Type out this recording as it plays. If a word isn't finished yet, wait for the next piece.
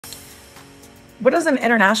What does an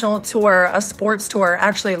international tour, a sports tour,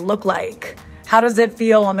 actually look like? How does it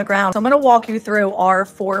feel on the ground? So I'm going to walk you through our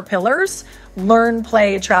 4 pillars: learn,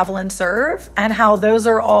 play, travel, and serve, and how those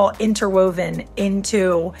are all interwoven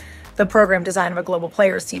into the program design of a Global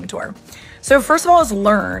Players Team Tour. So first of all is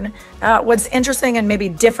learn. What's interesting and maybe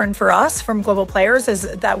different for us from Global Players is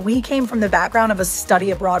that we came from the background of a study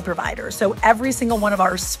abroad provider. So every single one of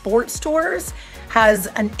our sports tours has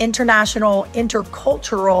an international,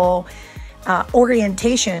 intercultural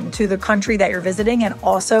orientation to the country that you're visiting, and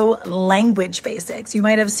also language basics. You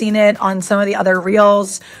might have seen it on some of the other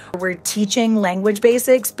reels. We're teaching language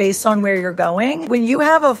basics based on where you're going. When you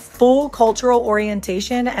have a full cultural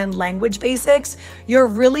orientation and language basics, you're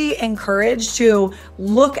really encouraged to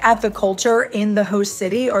look at the culture in the host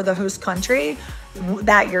city or the host country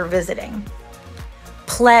that you're visiting.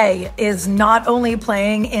 Play is not only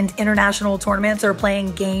playing in international tournaments or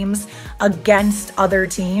playing games against other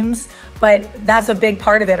teams, but that's a big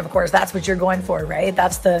part of it, of course. That's what you're going for, right?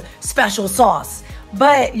 That's the special sauce.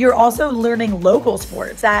 But you're also learning local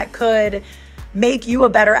sports that could make you a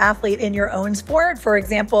better athlete in your own sport. For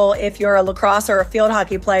example, if you're a lacrosse or a field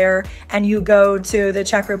hockey player and you go to the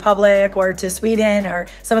Czech Republic or to Sweden or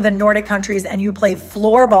some of the Nordic countries and you play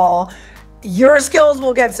floorball, your skills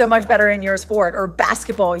will get so much better in your sport. Or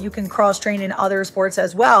basketball, you can cross-train in other sports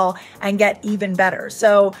as well and get even better.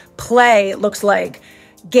 So play looks like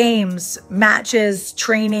games, matches,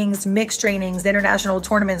 trainings, mixed trainings, international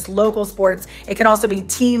tournaments, local sports. It can also be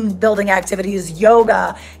team building activities,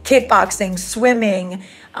 yoga, kickboxing, swimming,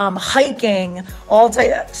 hiking,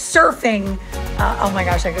 surfing. Oh my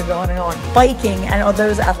gosh, I could go on and on. Biking and all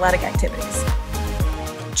those athletic activities.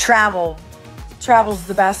 Travel's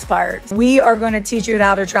the best part. We are going to teach you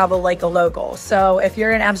how to travel like a local. So if you're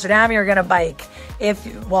in Amsterdam, you're going to bike. A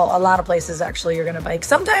lot of places actually you're going to bike.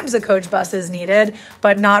 Sometimes a coach bus is needed,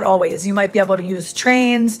 but not always. You might be able to use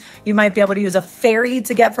trains. You might be able to use a ferry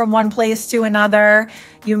to get from one place to another.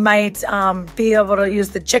 You might be able to use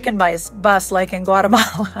the chicken bus like in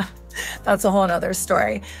Guatemala. That's a whole nother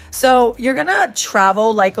story. So you're gonna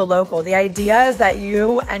travel like a local. The idea is that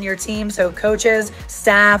you and your team, so coaches,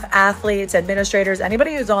 staff, athletes, administrators,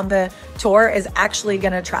 anybody who's on the tour is actually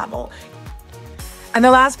gonna travel. And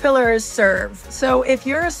the last pillar is serve. So if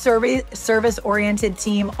you're a service-oriented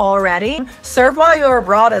team already, serve while you're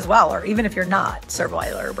abroad as well, or even if you're not, serve while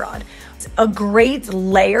you're abroad. It's a great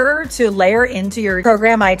layer to layer into your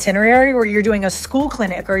program itinerary where you're doing a school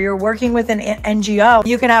clinic or you're working with an NGO.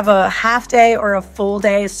 You can have a half day or a full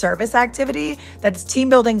day service activity that's team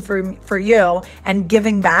building for you and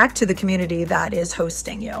giving back to the community that is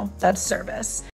hosting you. That's service.